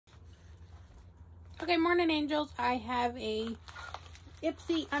Okay, morning angels. I have a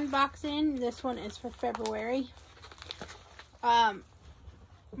Ipsy unboxing. This one is for February.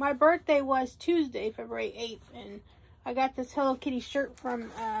 My birthday was Tuesday, February 8th, and I got this Hello Kitty shirt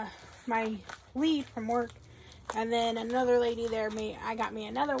from my lead from work, and then another lady there got me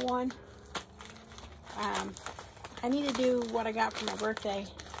another one. I need to do what I got for my birthday,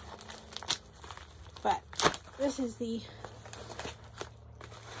 but this is the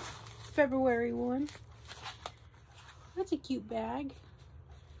February one. That's a cute bag.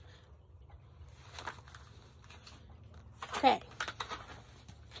 Okay.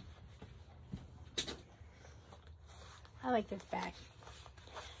 I like this bag.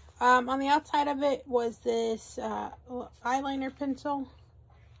 On the outside of it was this eyeliner pencil.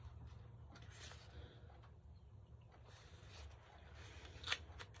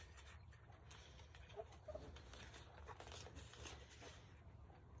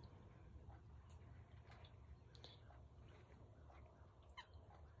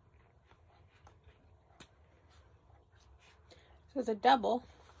 So it's a double.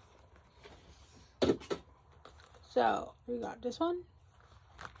 So we got this one.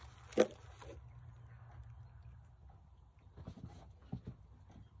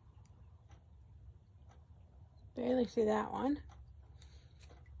 Barely see that one.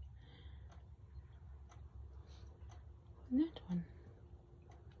 And that one.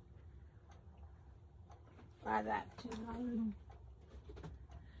 Buy that too.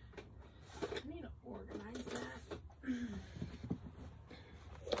 I need to organize that.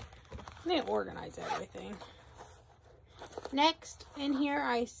 I need to organize everything. Next, in here,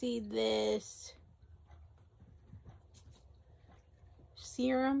 I see this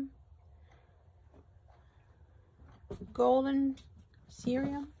serum. Golden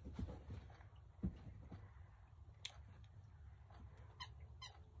serum.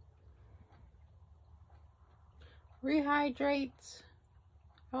 Rehydrates.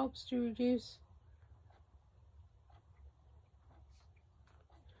 Helps to reduce.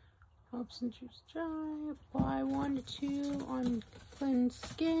 Helps reduce dry. Apply 1 to 2 on cleansed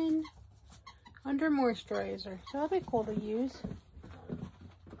skin. Under moisturizer. So that'll be cool to use.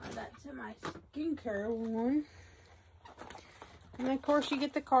 Add that to my skincare one. And then of course you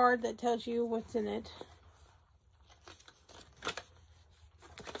get the card that tells you what's in it.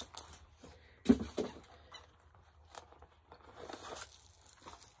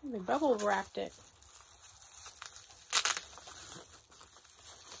 They bubble wrapped it.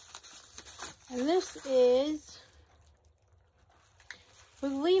 And this is, I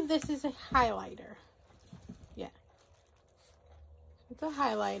believe this is a highlighter. Yeah. It's a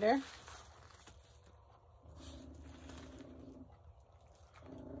highlighter.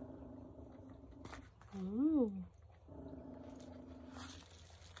 Ooh.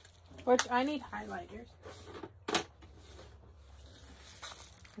 Which I need highlighters.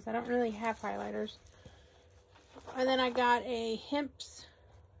 Because I don't really have highlighters. And then I got a Ipsy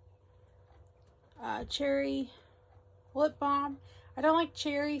cherry lip balm. I don't like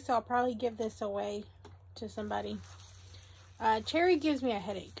cherry, so I'll probably give this away to somebody. Cherry gives me a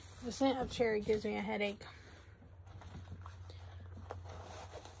headache. The scent of cherry gives me a headache.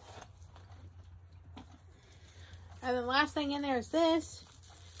 And the last thing in there is this.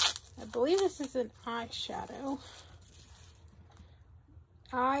 I believe this is an eyeshadow.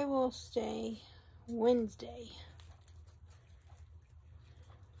 I Will Stay Wednesday.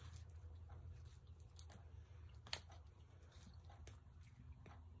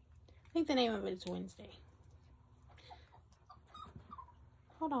 I think the name of it is Wednesday.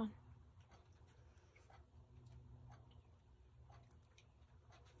 Hold on.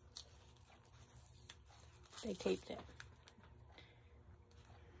 They taped it.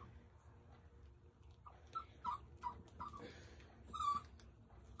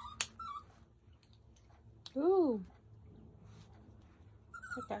 Ooh.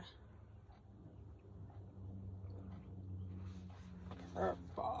 Okay.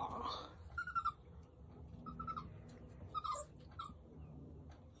 Purple.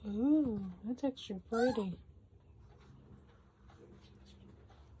 Ooh, that's extra pretty.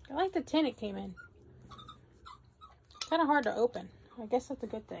 I like the tin it came in. Kind of hard to open. I guess that's a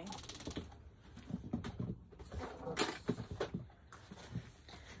good thing.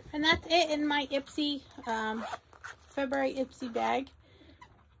 And that's it in my Ipsy, February Ipsy bag.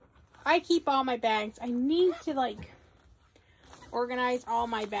 I keep all my bags. I need to like organize all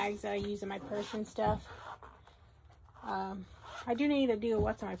my bags that I use in my purse and stuff. I do need to do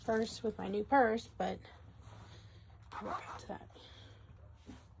what's in my purse with my new purse, but I'll get back to that.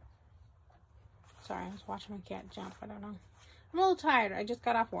 Sorry, I was watching my cat jump. I don't know. I'm a little tired. I just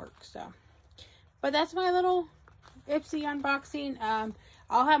got off work, so. But that's my little Ipsy unboxing.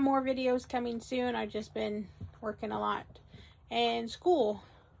 I'll have more videos coming soon. I've just been working a lot. And school,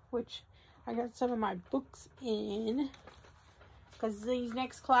 which I got some of my books in. Because these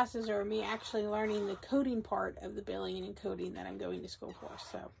next classes are me actually learning the coding part of the billing and coding that I'm going to school for.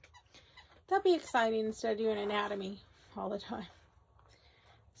 So that'll be exciting instead of doing anatomy all the time.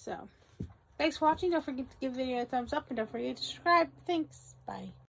 So thanks for watching. Don't forget to give the video a thumbs up and don't forget to subscribe. Thanks. Bye.